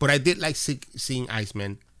 but I did like seeing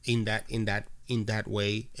Iceman in that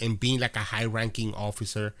way and being like a high ranking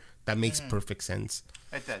officer. That makes perfect sense.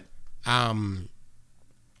 It did.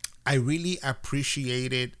 I really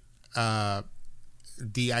appreciated the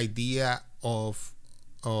idea of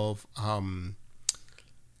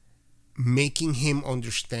making him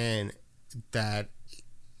understand that,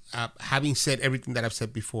 having said everything that I've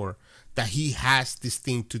said before, that he has this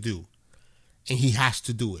thing to do and he has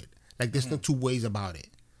to do it. Like, there's no two ways about it.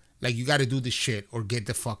 Like, you got to do this shit or get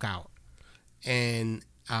the fuck out. And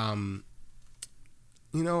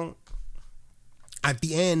you know, at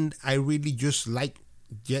the end, I really just like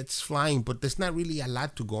jets flying, but there's not really a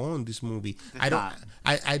lot to go on this movie. I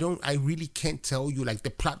really can't tell you like the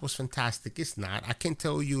plot was fantastic. It's not. I can't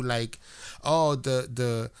tell you like, oh,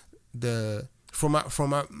 the from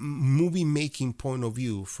a movie making point of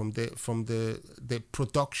view, from the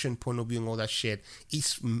production point of view and all that shit,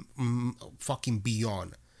 it's fucking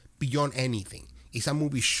beyond anything. It's a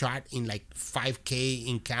movie shot in like 5K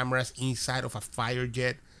in cameras inside of a fighter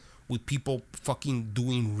jet with people fucking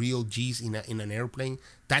doing real G's in an airplane.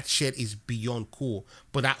 That shit is beyond cool.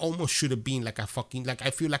 But that almost should have been like a fucking, like, I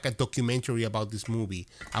feel like a documentary about this movie.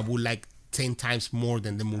 I would like 10 times more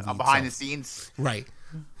than the movie behind itself. the scenes. Right.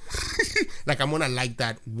 Like, I'm gonna like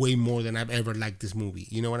that way more than I've ever liked this movie.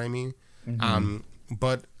 You know what I mean?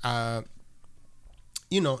 But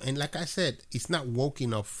you know, and like I said, it's not woke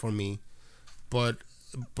enough for me. But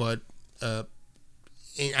and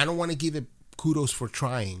I don't want to give it kudos for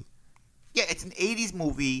trying. Yeah, it's an 80s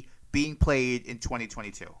movie being played in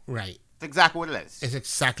 2022. Right. It's exactly what it is. It's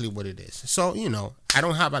exactly what it is. So, you know, I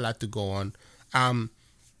don't have a lot to go on.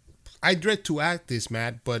 I dread to add this,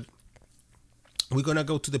 Matt, but we're going to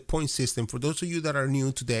go to the point system. For those of you that are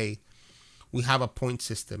new today, we have a point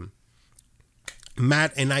system.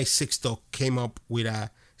 Matt and I, Sixto, came up with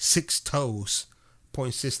a 6 toes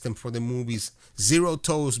point system for the movies. 0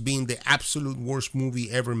 toes being the absolute worst movie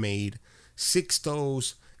ever made. 6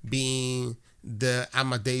 toes being the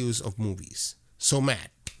Amadeus of movies. So, Matt.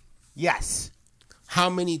 Yes. How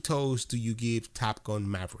many toes do you give Top Gun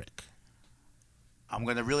Maverick? I'm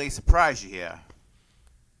going to really surprise you here.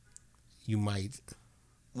 You might.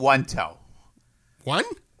 1 toe. 1?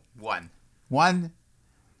 1. 1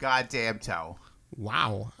 goddamn toe.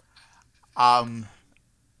 Wow.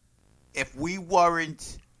 If we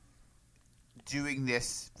weren't doing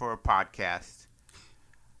this for a podcast,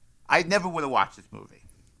 I never would have watched this movie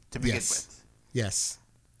to begin with. Yes.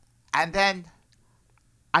 And then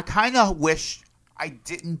I kind of wish I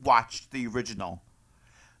didn't watch the original,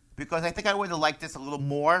 because I think I would have liked this a little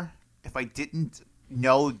more if I didn't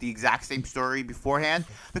know the exact same story beforehand,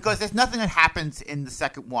 because there's nothing that happens in the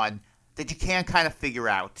second one that you can't kind of figure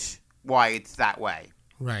out why it's that way.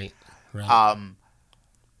 Right.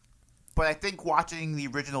 But I think watching the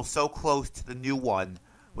original so close to the new one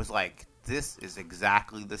was like, this is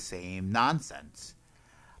exactly the same nonsense.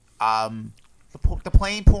 The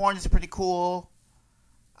plane porn is pretty cool,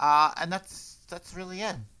 and that's really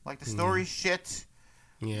it. Like, the story's shit.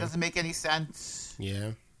 Yeah. It doesn't make any sense.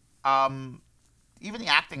 Yeah. Even the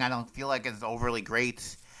acting, I don't feel like is overly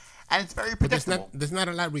great, and it's very predictable. But there's not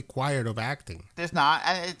a lot required of acting. There's not,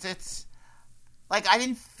 and it's like, I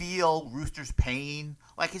didn't feel Rooster's pain.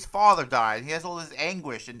 Like, his father died. He has all this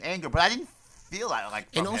anguish and anger, but I didn't feel that. Like,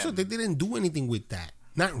 and also, him. They didn't do anything with that.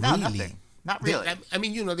 Not No, really. nothing. Not really. I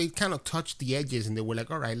mean, you know, they kind of touched the edges, and they were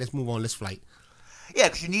like, "All right, let's move on. Let's flight." Yeah,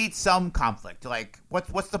 because you need some conflict. Like,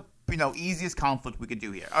 what's the easiest conflict we could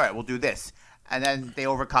do here? All right, we'll do this, and then they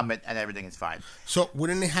overcome it, and everything is fine. So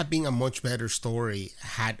wouldn't it have been a much better story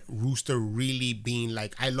had Rooster really been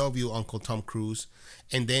like, "I love you, Uncle Tom Cruise,"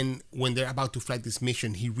 and then when they're about to flight this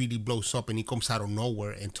mission, he really blows up and he comes out of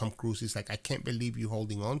nowhere, and Tom Cruise is like, "I can't believe you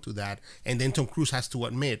holding on to that," and then Tom Cruise has to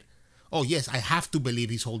admit, "Oh yes, I have to believe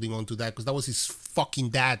he's holding on to that because that was his fucking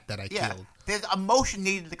dad that I killed." There's emotion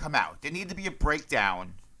needed to come out. There needed to be a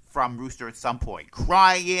breakdown from Rooster at some point.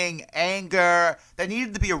 Crying, anger. There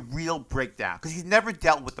needed to be a real breakdown because he's never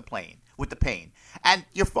dealt with the pain. And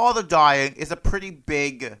your father dying is a pretty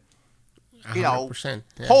big, 100%,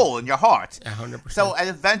 hole in your heart. 100%. So, and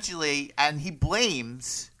eventually, and he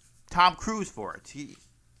blames Tom Cruise for it. He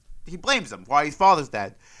blames him while his father's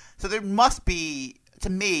dead. So there must be, to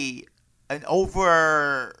me, an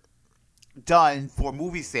overdone, for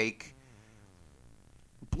movie's sake,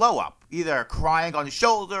 blow up. Either crying on his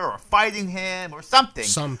shoulder or fighting him or something.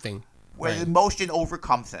 Something. Where right. the emotion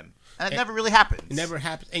overcomes him. And it never really happens. It never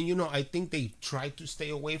happens. And, you know, I think they tried to stay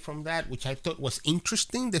away from that, which I thought was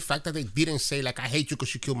interesting. The fact that they didn't say, like, I hate you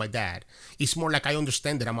because you killed my dad. It's more like, I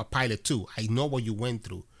understand that I'm a pilot, too. I know what you went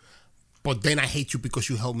through. But then I hate you because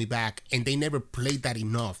you held me back. And they never played that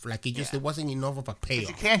enough. Like, it wasn't enough of a payoff. But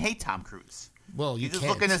you can't hate Tom Cruise. Well, you just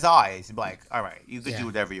can't. look in his eyes and be like, all right, you can do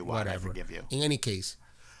whatever you want. Whatever. I forgive you. In any case.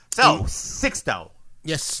 So, Sixto.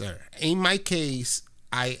 Yes, sir. In my case,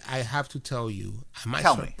 I have to tell you,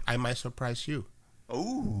 I might surprise you.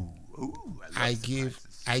 Ooh. I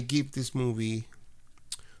give this movie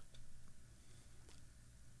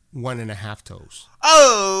 1.5 toes.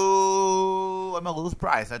 Oh, I'm a little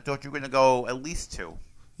surprised. I thought you were going to go at least 2.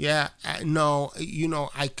 Yeah, no, you know,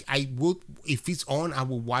 I would, if it's on, I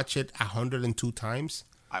will watch it 102 times.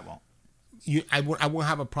 I won't. I won't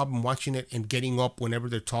have a problem watching it and getting up whenever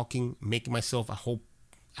they're talking, making myself a whole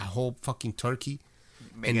fucking turkey.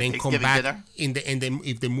 Make and then come back dinner. and then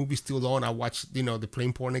if the movie's still on, I watch, you know, the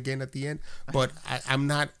plain porn again at the end. But I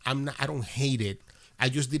don't hate it. I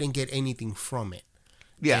just didn't get anything from it.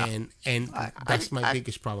 Yeah, and that's my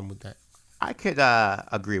biggest problem with that. I could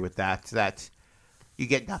agree with that. That you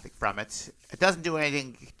get nothing from it. It doesn't do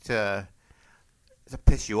anything to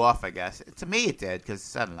piss you off. I guess to me it did,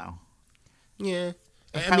 because I don't know. Yeah,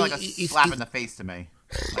 it's kind of like a slap in the face to me.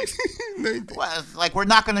 Like we're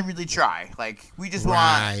not going to really try. Like we just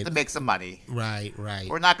want to make some money. Right.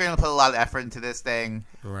 We're not going to put a lot of effort into this thing.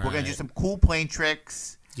 Right. We're going to do some cool plane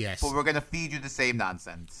tricks. Yes. But we're going to feed you the same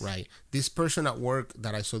nonsense. Right. This person at work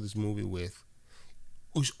that I saw this movie with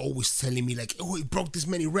was always telling me, like, oh, he broke this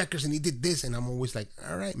many records and he did this, and I'm always like,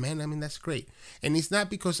 all right, man. I mean, that's great. And it's not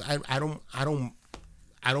because I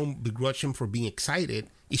don't begrudge him for being excited.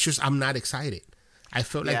 It's just I'm not excited. I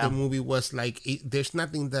felt like the movie was like, there's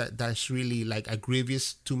nothing that's really like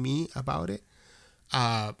grievous to me about it.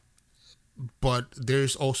 But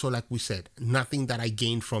there's also, like we said, nothing that I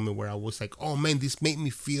gained from it where I was like, oh man, this made me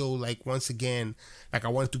feel like, once again, like I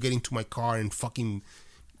wanted to get into my car and fucking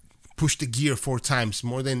push the gear 4 times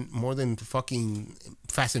more than fucking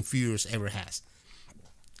Fast and Furious ever has.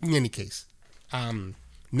 In any case,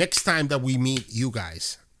 next time that we meet you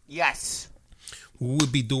guys. Yes. We will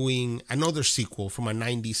be doing another sequel from a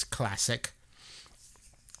 90s classic,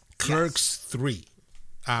 Clerks 3.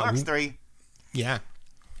 Clerks 3. Yeah.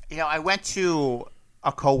 You know, I went to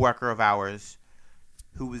a coworker of ours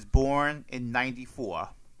who was born in 94.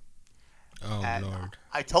 Oh, and Lord.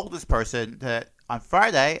 I told this person that on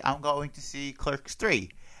Friday I'm going to see Clerks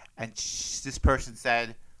 3. And this person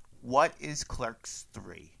said, what is Clerks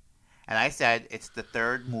 3? And I said, it's the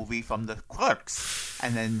 3rd movie from the Clerks.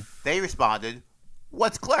 And then they responded,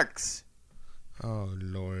 what's Clerks? Oh,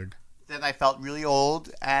 Lord. Then I felt really old,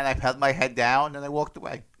 and I held my head down, and I walked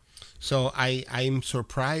away. So I'm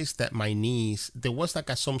surprised that my niece, there was like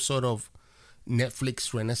some sort of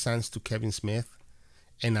Netflix renaissance to Kevin Smith,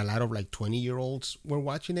 and a lot of like 20-year-olds were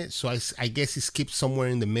watching it. So I guess it skipped somewhere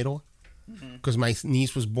in the middle, because my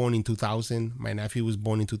niece was born in 2000, my nephew was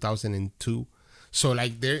born in 2002. So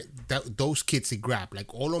like those kids, it grabbed.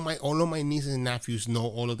 Like all of my nieces and nephews know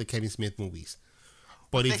all of the Kevin Smith movies.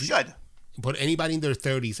 But they should. But anybody in their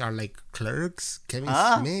 30s are like, Clerks? Kevin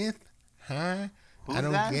Smith? Huh? Who's I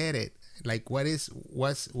don't that? get it. Like, what is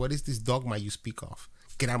this dogma you speak of?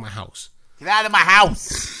 Get out of my house. Get out of my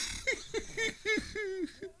house.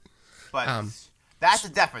 But that's a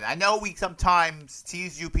definite. I know we sometimes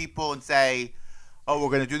tease you people and say, oh, we're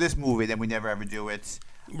going to do this movie, then we never ever do it.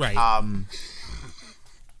 Right.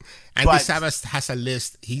 Andy Savas has a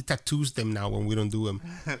list. He tattoos them now when we don't do them.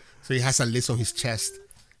 So he has a list on his chest.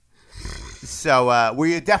 So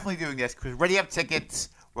we're definitely doing this because we already have tickets.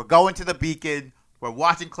 We're going to the Beacon. We're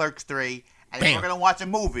watching Clerks 3. And if we're going to watch a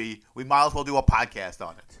movie, we might as well do a podcast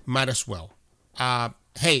on it. Might as well.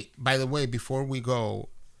 Hey, by the way, before we go,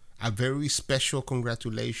 a very special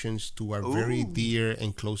congratulations to our very dear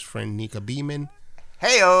and close friend, Nika Beeman.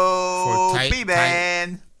 Hey-o,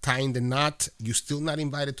 Beeman. Tying the knot. You're still not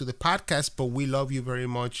invited to the podcast, but we love you very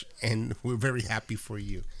much, and we're very happy for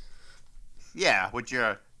you. Yeah, with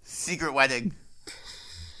your secret wedding.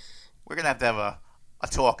 We're going to have a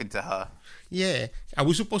talking to her. Yeah. Are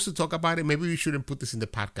we supposed to talk about it? Maybe we shouldn't put this in the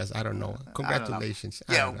podcast. I don't know. Congratulations.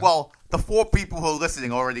 I don't know. Well, the 4 people who are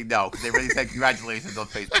listening already know because they already said congratulations on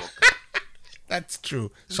Facebook. That's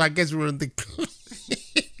true. So I guess we're in the...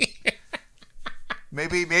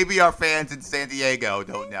 Maybe our fans in San Diego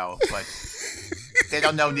don't know, but they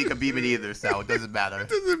don't know Nika Beeman either, so it doesn't matter. It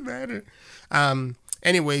doesn't matter.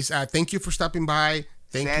 Anyways, thank you for stopping by.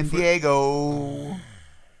 San Diego.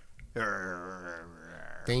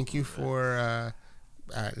 Thank you for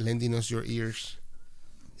lending us your ears.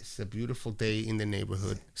 It's a beautiful day in the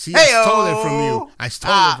neighborhood. See, I stole it from you. I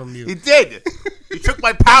stole it from you. You did. You took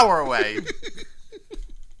my power away.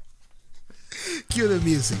 Cue the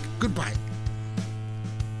music. Goodbye.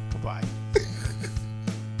 Goodbye.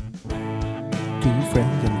 Two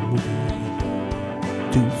friends in the movie.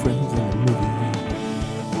 Two friends in the movie.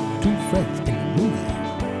 Two friends in the movie.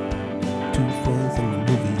 Two friends in the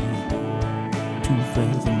movie. Two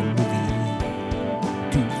friends in the movie.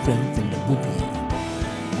 Two friends in the movie.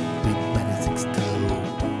 With Maddie Sixto.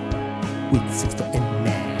 With Sixto and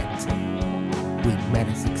Nat. With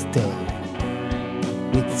Maddie Sixto.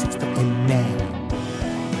 With Sixto and Nat.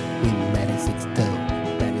 With Maddie Sixto.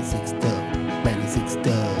 Maddie Sixto. Maddie Sixto.